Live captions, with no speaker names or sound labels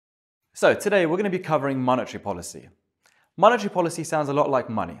So today we're going to be covering monetary policy. Monetary policy sounds a lot like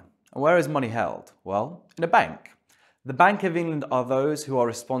money. And where is money held? Well, in a bank. The Bank of England are those who are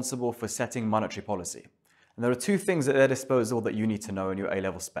responsible for setting monetary policy. And there are two things at their disposal that you need to know in your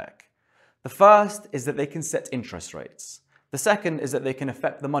A-level spec. The first is that they can set interest rates. The second is that they can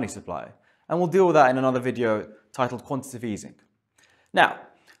affect the money supply. And we'll deal with that in another video titled Quantitative Easing. Now,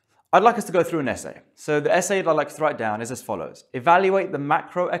 I'd like us to go through an essay. So the essay that I'd like to write down is as follows. Evaluate the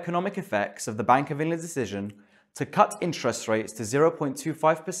macroeconomic effects of the Bank of England's decision to cut interest rates to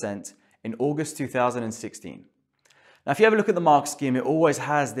 0.25% in August 2016. Now, if you ever look at the mark scheme, it always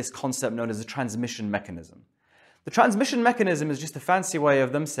has this concept known as a transmission mechanism. The transmission mechanism is just a fancy way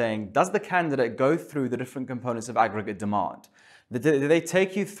of them saying, does the candidate go through the different components of aggregate demand? Do they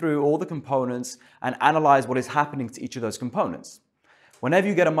take you through all the components and analyze what is happening to each of those components? Whenever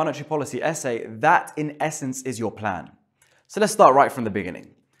you get a monetary policy essay, that in essence is your plan. So let's start right from the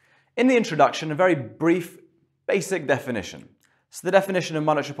beginning. In the introduction, a very brief, basic definition. So the definition of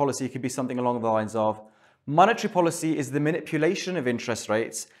monetary policy could be something along the lines of, monetary policy is the manipulation of interest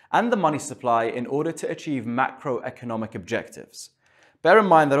rates and the money supply in order to achieve macroeconomic objectives. Bear in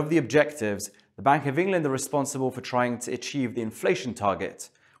mind that of the objectives, the Bank of England are responsible for trying to achieve the inflation target,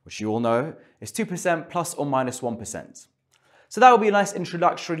 which you all know is 2% plus or minus 1%. So that will be a nice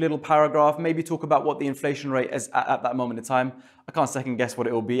introductory little paragraph, maybe talk about what the inflation rate is at that moment in time. I can't second guess what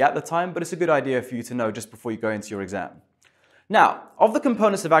it will be at the time, but it's a good idea for you to know just before you go into your exam. Now, of the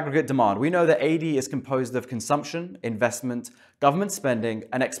components of aggregate demand, we know that AD is composed of consumption, investment, government spending,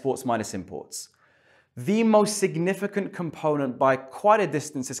 and exports minus imports. The most significant component by quite a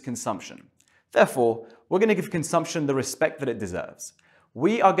distance is consumption. Therefore, we're going to give consumption the respect that it deserves.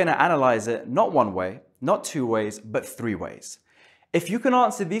 We are going to analyze it not one way, not two ways, but three ways. If you can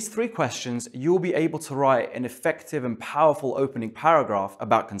answer these three questions, you'll be able to write an effective and powerful opening paragraph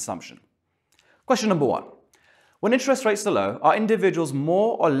about consumption. Question number one. When interest rates are low, are individuals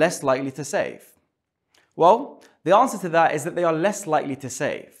more or less likely to save? Well, the answer to that is that they are less likely to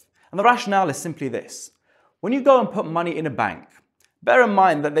save. And the rationale is simply this. When you go and put money in a bank, bear in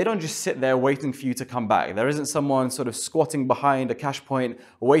mind that they don't just sit there waiting for you to come back. There isn't someone sort of squatting behind a cash point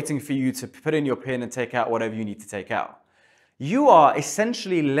waiting for you to put in your PIN and take out whatever you need to take out. You are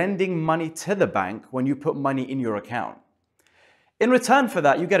essentially lending money to the bank when you put money in your account. In return for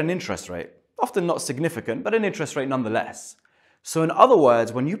that, you get an interest rate. Often not significant, but an interest rate nonetheless. So in other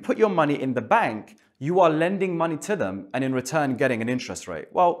words, when you put your money in the bank, you are lending money to them and in return getting an interest rate.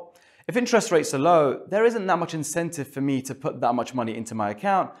 Well, if interest rates are low, there isn't that much incentive for me to put that much money into my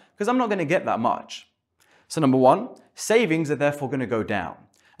account because I'm not going to get that much. So number one, savings are therefore going to go down.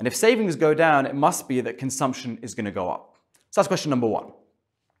 And if savings go down, it must be that consumption is going to go up. So that's question number one.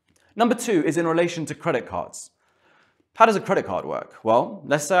 Number two is in relation to credit cards. How does a credit card work? Well,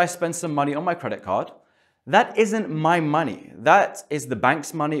 let's say I spend some money on my credit card. That isn't my money. That is the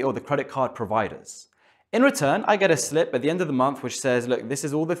bank's money or the credit card provider's. In return, I get a slip at the end of the month which says, look, this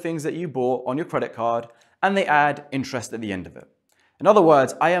is all the things that you bought on your credit card, and they add interest at the end of it. In other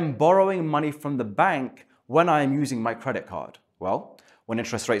words, I am borrowing money from the bank when I am using my credit card. Well, when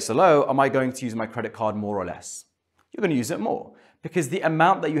interest rates are low, am I going to use my credit card more or less? You're going to use it more because the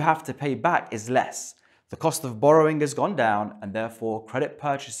amount that you have to pay back is less. The cost of borrowing has gone down and therefore credit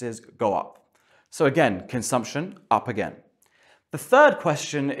purchases go up. So again, consumption up again. The third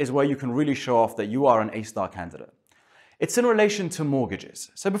question is where you can really show off that you are an A-star candidate. It's in relation to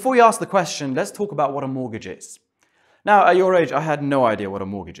mortgages. So before we ask the question, let's talk about what a mortgage is. Now, at your age, I had no idea what a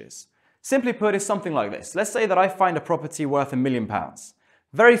mortgage is. Simply put, it's something like this. Let's say that I find a property worth £1 million.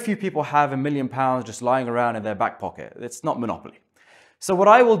 Very few people have £1 million just lying around in their back pocket. It's not Monopoly. So what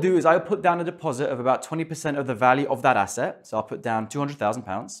I will do is I'll put down a deposit of about 20% of the value of that asset. So I'll put down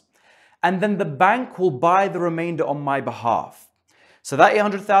 £200,000. And then the bank will buy the remainder on my behalf. So that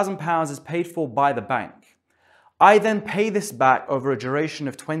 £800,000 is paid for by the bank. I then pay this back over a duration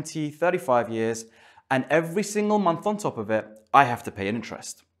of 20, 35 years, and every single month on top of it, I have to pay an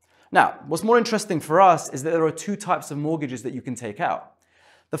interest. Now, what's more interesting for us is that there are two types of mortgages that you can take out.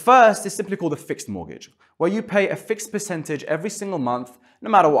 The first is simply called a fixed mortgage, where you pay a fixed percentage every single month, no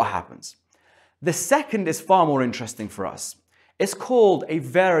matter what happens. The second is far more interesting for us. It's called a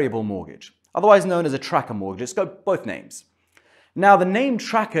variable mortgage, otherwise known as a tracker mortgage. It's got both names. Now, the name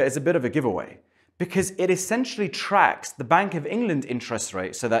tracker is a bit of a giveaway because it essentially tracks the Bank of England interest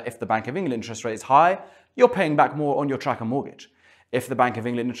rate so that if the Bank of England interest rate is high, you're paying back more on your tracker mortgage. If the Bank of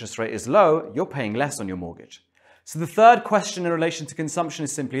England interest rate is low, you're paying less on your mortgage. So the third question in relation to consumption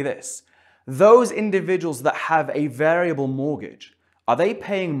is simply this. Those individuals that have a variable mortgage, are they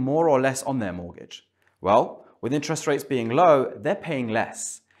paying more or less on their mortgage? Well, with interest rates being low, they're paying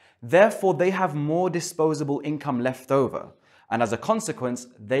less. Therefore, they have more disposable income left over, and as a consequence,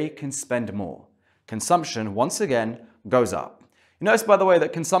 they can spend more. Consumption, once again, goes up. You notice, by the way,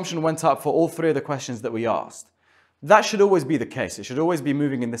 that consumption went up for all three of the questions that we asked. That should always be the case. It should always be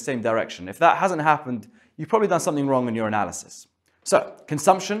moving in the same direction. If that hasn't happened, you've probably done something wrong in your analysis. So,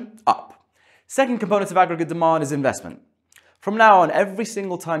 consumption, up. Second component of aggregate demand is investment. From now on, every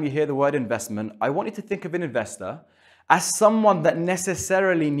single time you hear the word investment, I want you to think of an investor as someone that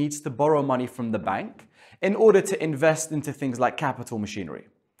necessarily needs to borrow money from the bank in order to invest into things like capital machinery.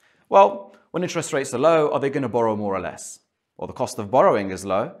 Well, when interest rates are low, are they going to borrow more or less? Well, the cost of borrowing is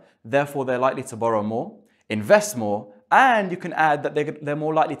low, therefore they're likely to borrow more, invest more, and you can add that they're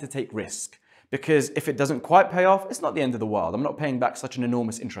more likely to take risk. Because if it doesn't quite pay off, it's not the end of the world. I'm not paying back such an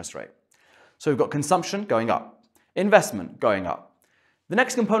enormous interest rate. So we've got consumption going up, investment going up. The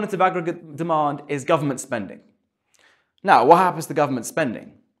next component of aggregate demand is government spending. Now, what happens to government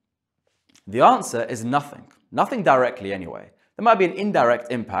spending? The answer is nothing. Nothing directly anyway. There might be an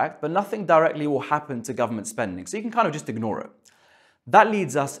indirect impact, but nothing directly will happen to government spending. So you can kind of just ignore it. That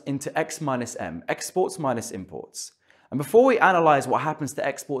leads us into X minus M, exports minus imports. And before we analyze what happens to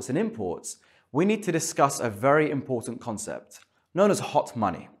exports and imports, we need to discuss a very important concept known as hot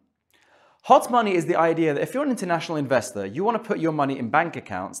money. Hot money is the idea that if you're an international investor, you want to put your money in bank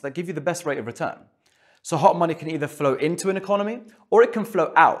accounts that give you the best rate of return. So hot money can either flow into an economy or it can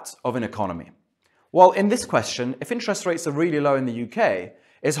flow out of an economy. Well, in this question, if interest rates are really low in the UK,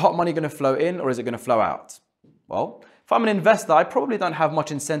 is hot money going to flow in or is it going to flow out? Well, if I'm an investor, I probably don't have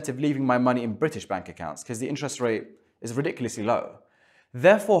much incentive leaving my money in British bank accounts because the interest rate is ridiculously low.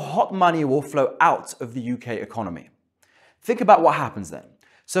 Therefore, hot money will flow out of the UK economy. Think about what happens then.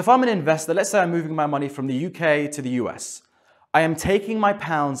 So if I'm an investor, let's say I'm moving my money from the UK to the US. I am taking my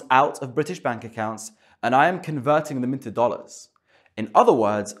pounds out of British bank accounts and I am converting them into dollars. In other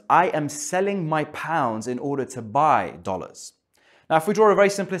words, I am selling my pounds in order to buy dollars. Now, if we draw a very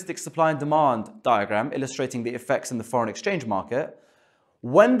simplistic supply and demand diagram illustrating the effects in the foreign exchange market,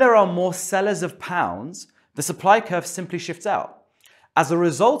 when there are more sellers of pounds, the supply curve simply shifts out. As a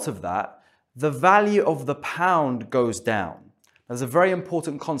result of that, the value of the pound goes down. There's a very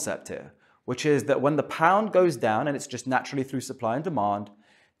important concept here, which is that when the pound goes down, and it's just naturally through supply and demand,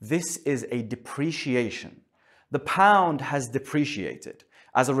 this is a depreciation. The pound has depreciated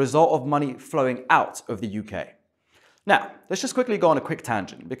as a result of money flowing out of the UK. Now, let's just quickly go on a quick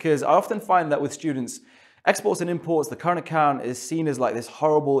tangent because I often find that with students, exports and imports, the current account is seen as like this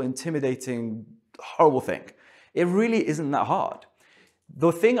horrible, intimidating, horrible thing. It really isn't that hard.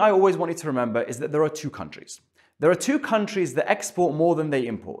 The thing I always want you to remember is that there are two countries. There are two countries that export more than they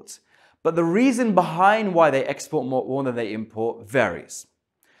import, but the reason behind why they export more than they import varies.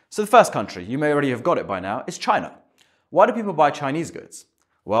 So the first country, you may already have got it by now, is China. Why do people buy Chinese goods?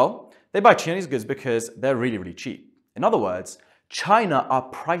 Well, they buy Chinese goods because they're really, really cheap. In other words, China are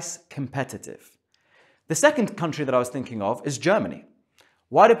price competitive. The second country that I was thinking of is Germany.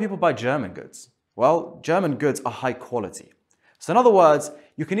 Why do people buy German goods? Well, German goods are high quality. So in other words,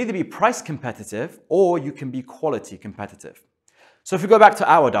 you can either be price competitive or you can be quality competitive. So if we go back to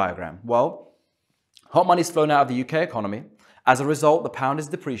our diagram, well, hot money's flown out of the UK economy. As a result, the pound is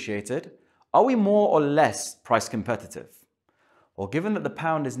depreciated. Are we more or less price competitive? Well, given that the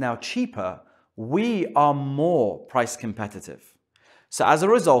pound is now cheaper, we are more price competitive. So as a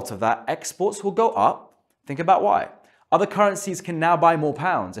result of that, exports will go up. Think about why. Other currencies can now buy more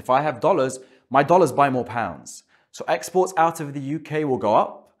pounds. If I have dollars, my dollars buy more pounds. So exports out of the UK will go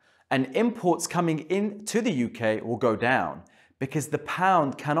up and imports coming into the UK will go down because the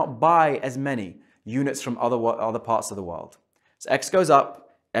pound cannot buy as many units from other parts of the world. So X goes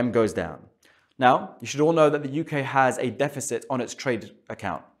up, M goes down. Now, you should all know that the UK has a deficit on its trade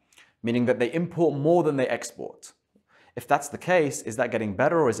account, meaning that they import more than they export. If that's the case, is that getting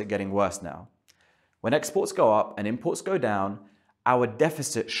better or is it getting worse now? When exports go up and imports go down, our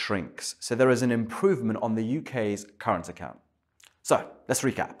deficit shrinks. So there is an improvement on the UK's current account. So let's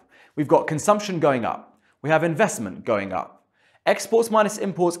recap. We've got consumption going up. We have investment going up. Exports minus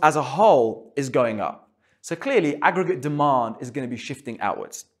imports as a whole is going up. So clearly, aggregate demand is going to be shifting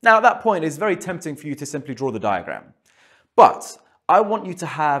outwards. Now, at that point, it's very tempting for you to simply draw the diagram. But I want you to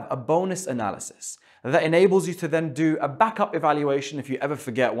have a bonus analysis that enables you to then do a backup evaluation if you ever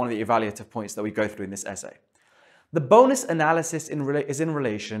forget one of the evaluative points that we go through in this essay. The bonus analysis is in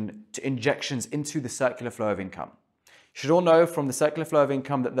relation to injections into the circular flow of income. You should all know from the circular flow of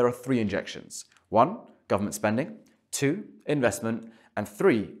income that there are three injections. 1, government spending. 2, investment. And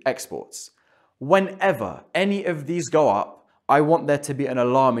 3, exports. Whenever any of these go up, I want there to be an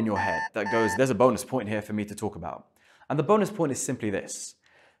alarm in your head that goes, there's a bonus point here for me to talk about. And the bonus point is simply this.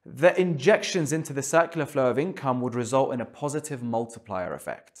 the injections into the circular flow of income would result in a positive multiplier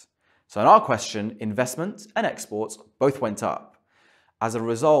effect. So in our question, investment and exports both went up. As a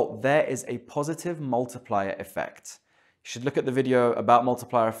result, there is a positive multiplier effect. You should look at the video about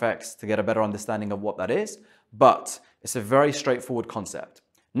multiplier effects to get a better understanding of what that is, but it's a very straightforward concept.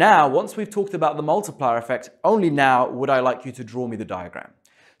 Now, once we've talked about the multiplier effect, only now would I like you to draw me the diagram.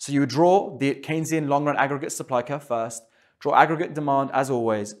 So you would draw the Keynesian long-run aggregate supply curve first, draw aggregate demand as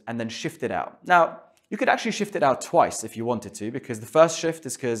always, and then shift it out. Now, you could actually shift it out twice if you wanted to, because the first shift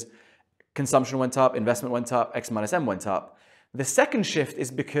is because consumption went up, investment went up, X minus M went up. The second shift is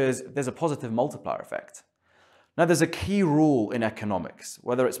because there's a positive multiplier effect. Now, there's a key rule in economics,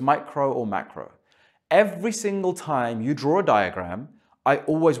 whether it's micro or macro. Every single time you draw a diagram, I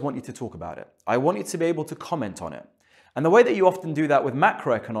always want you to talk about it. I want you to be able to comment on it. And the way that you often do that with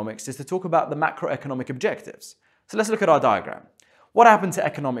macroeconomics is to talk about the macroeconomic objectives. So let's look at our diagram. What happened to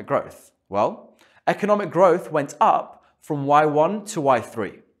economic growth? Well, economic growth went up from Y1 to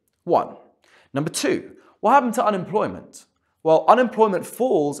Y3. 1. Number 2, what happened to unemployment? Well, unemployment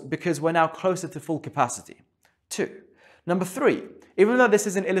falls because we're now closer to full capacity. 2. Number 3, even though this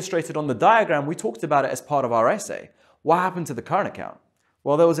isn't illustrated on the diagram, we talked about it as part of our essay. What happened to the current account?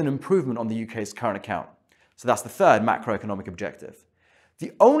 Well, there was an improvement on the UK's current account. So that's the third macroeconomic objective.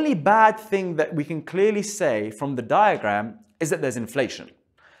 The only bad thing that we can clearly say from the diagram is that there's inflation.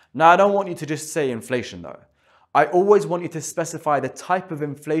 Now, I don't want you to just say inflation though. I always want you to specify the type of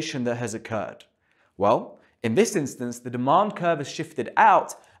inflation that has occurred. Well, in this instance, the demand curve has shifted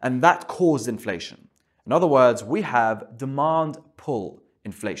out and that caused inflation. In other words, we have demand pull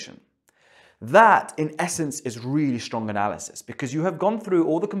inflation. That, in essence, is really strong analysis because you have gone through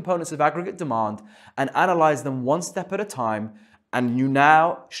all the components of aggregate demand and analyzed them one step at a time, and you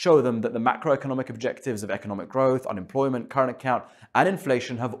now show them that the macroeconomic objectives of economic growth, unemployment, current account, and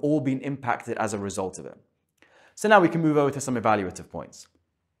inflation have all been impacted as a result of it. So now we can move over to some evaluative points.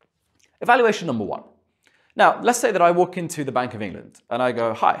 Evaluation number 1. Now, let's say that I walk into the Bank of England and I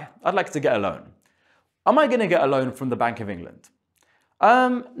go, "Hi, I'd like to get a loan." Am I going to get a loan from the Bank of England?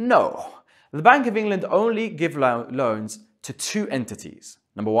 No. The Bank of England only give loans to 2 entities.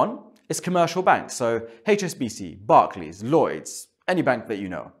 Number 1 is commercial banks, so HSBC, Barclays, Lloyds, any bank that you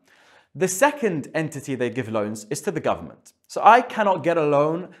know. The second entity they give loans is to the government. So I cannot get a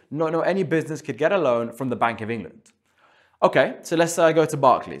loan, no any business could get a loan from the Bank of England. Okay, so let's say I go to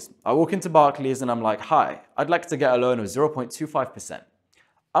Barclays. I walk into Barclays and I'm like, "Hi, I'd like to get a loan of 0.25%.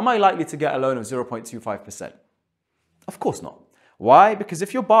 Am I likely to get a loan of 0.25%? Of course not. Why? Because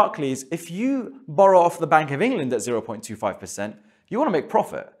if you're Barclays, if you borrow off the Bank of England at 0.25%, you want to make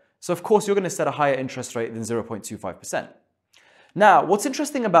profit. So of course you're going to set a higher interest rate than 0.25%. Now, what's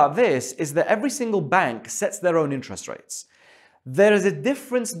interesting about this is that every single bank sets their own interest rates. There is a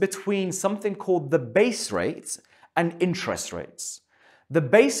difference between something called the base rate and interest rates. The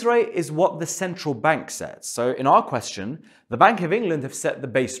base rate is what the central bank sets. So in our question, the Bank of England have set the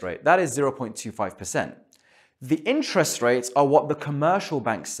base rate. That is 0.25%. The interest rates are what the commercial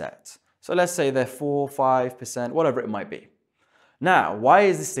banks set. So let's say they're 4, 5%, whatever it might be. Now, why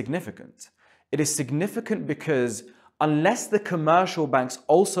is this significant? It is significant because unless the commercial banks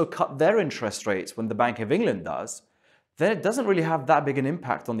also cut their interest rates when the Bank of England does, then it doesn't really have that big an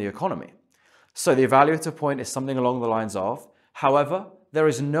impact on the economy. So the evaluative point is something along the lines of, however, there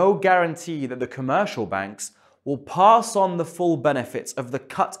is no guarantee that the commercial banks will pass on the full benefits of the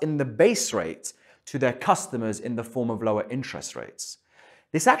cut in the base rate to their customers in the form of lower interest rates.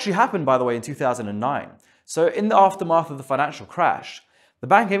 This actually happened, by the way, in 2009. So in the aftermath of the financial crash, the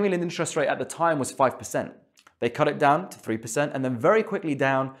Bank of England interest rate at the time was 5%. They cut it down to 3% and then very quickly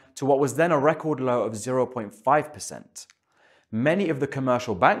down to what was then a record low of 0.5%. Many of the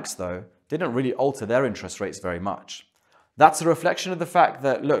commercial banks, though, didn't really alter their interest rates very much. That's a reflection of the fact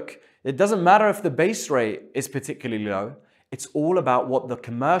that, look, it doesn't matter if the base rate is particularly low, it's all about what the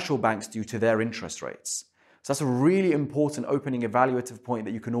commercial banks do to their interest rates. So that's a really important opening evaluative point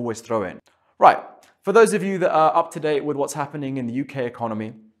that you can always throw in. Right, for those of you that are up to date with what's happening in the UK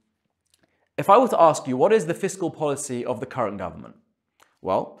economy, if I were to ask you, what is the fiscal policy of the current government?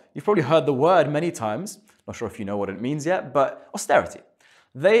 Well, you've probably heard the word many times, not sure if you know what it means yet, but austerity.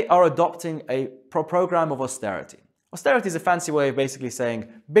 They are adopting a program of austerity. Austerity is a fancy way of basically saying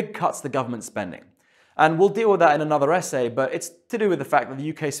big cuts to government spending. And we'll deal with that in another essay, but it's to do with the fact that the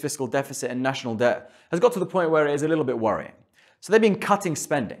UK's fiscal deficit and national debt has got to the point where it is a little bit worrying. So they've been cutting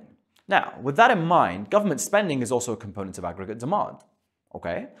spending. Now, with that in mind, government spending is also a component of aggregate demand.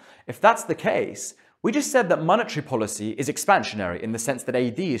 Okay? If that's the case, we just said that monetary policy is expansionary in the sense that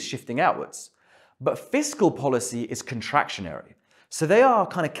AD is shifting outwards. But fiscal policy is contractionary. So they are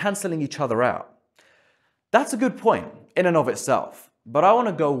kind of cancelling each other out. That's a good point in and of itself, but I want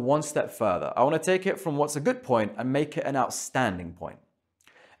to go one step further. I want to take it from what's a good point and make it an outstanding point.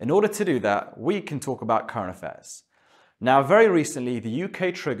 In order to do that, we can talk about current affairs. Now, very recently, the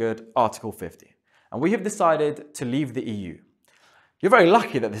UK triggered Article 50, and we have decided to leave the EU. You're very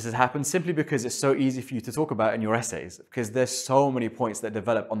lucky that this has happened simply because it's so easy for you to talk about in your essays, because there's so many points that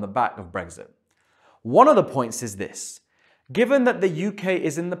develop on the back of Brexit. One of the points is this. Given that the UK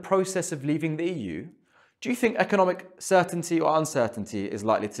is in the process of leaving the EU, do you think economic certainty or uncertainty is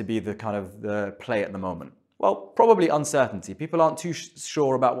likely to be the play at the moment? Well, probably uncertainty. People aren't too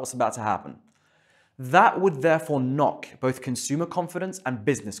sure about what's about to happen. That would therefore knock both consumer confidence and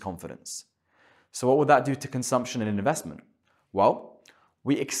business confidence. So what would that do to consumption and investment? Well,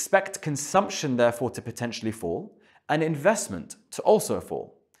 we expect consumption therefore to potentially fall and investment to also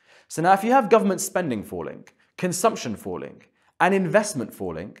fall. So now if you have government spending falling, consumption falling, and investment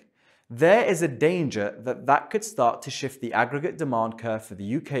falling, there is a danger that that could start to shift the aggregate demand curve for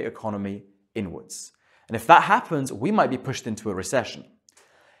the UK economy inwards. And if that happens, we might be pushed into a recession.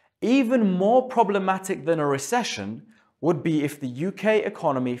 Even more problematic than a recession would be if the UK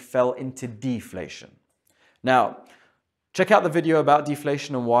economy fell into deflation. Now, check out the video about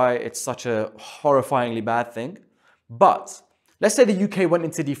deflation and why it's such a horrifyingly bad thing. But let's say the UK went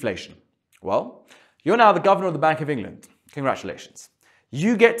into deflation. Well, you're now the governor of the Bank of England. Congratulations.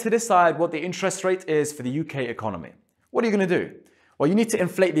 You get to decide what the interest rate is for the UK economy. What are you going to do? Well, you need to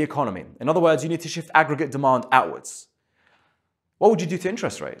inflate the economy. In other words, you need to shift aggregate demand outwards. What would you do to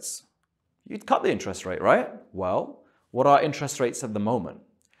interest rates? You'd cut the interest rate, right? Well, what are interest rates at the moment?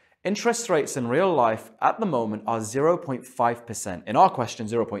 Interest rates in real life at the moment are 0.5%. In our question,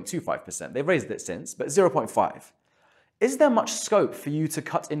 0.25%. They've raised it since, but 0.5. Is there much scope for you to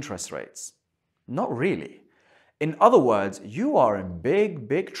cut interest rates? Not really. In other words, you are in big,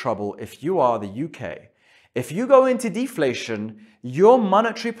 big trouble if you are the UK. If you go into deflation, your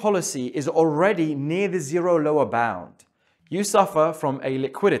monetary policy is already near the zero lower bound. You suffer from a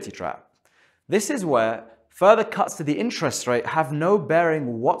liquidity trap. This is where further cuts to the interest rate have no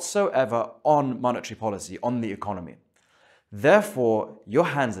bearing whatsoever on monetary policy, on the economy. Therefore, your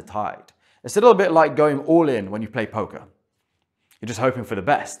hands are tied. It's a little bit like going all in when you play poker. You're just hoping for the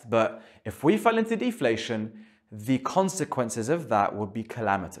best. But if we fell into deflation, the consequences of that would be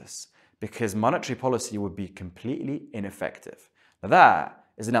calamitous because monetary policy would be completely ineffective. Now that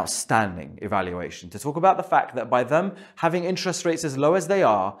is an outstanding evaluation to talk about the fact that by them having interest rates as low as they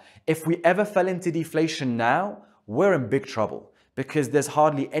are, if we ever fell into deflation now, we're in big trouble because there's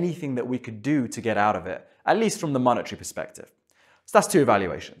hardly anything that we could do to get out of it, at least from the monetary perspective. So that's two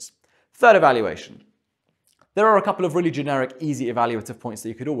evaluations. Third evaluation. There are a couple of really generic, easy evaluative points that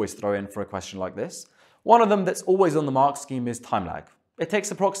you could always throw in for a question like this. One of them that's always on the mark scheme is time lag. It takes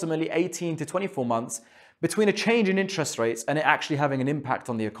approximately 18 to 24 months between a change in interest rates and it actually having an impact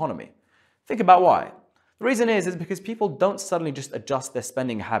on the economy. Think about why. The reason is because people don't suddenly just adjust their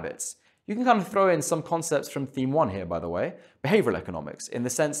spending habits. You can kind of throw in some concepts from theme 1 here, by the way, behavioral economics, in the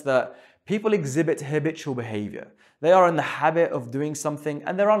sense that people exhibit habitual behavior. They are in the habit of doing something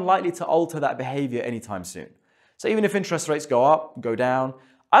and they're unlikely to alter that behavior anytime soon. So even if interest rates go up, go down,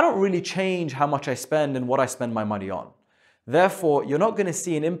 I don't really change how much I spend and what I spend my money on. Therefore, you're not going to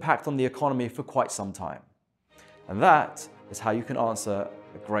see an impact on the economy for quite some time. And that is how you can answer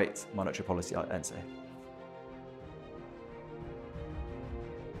a great monetary policy essay.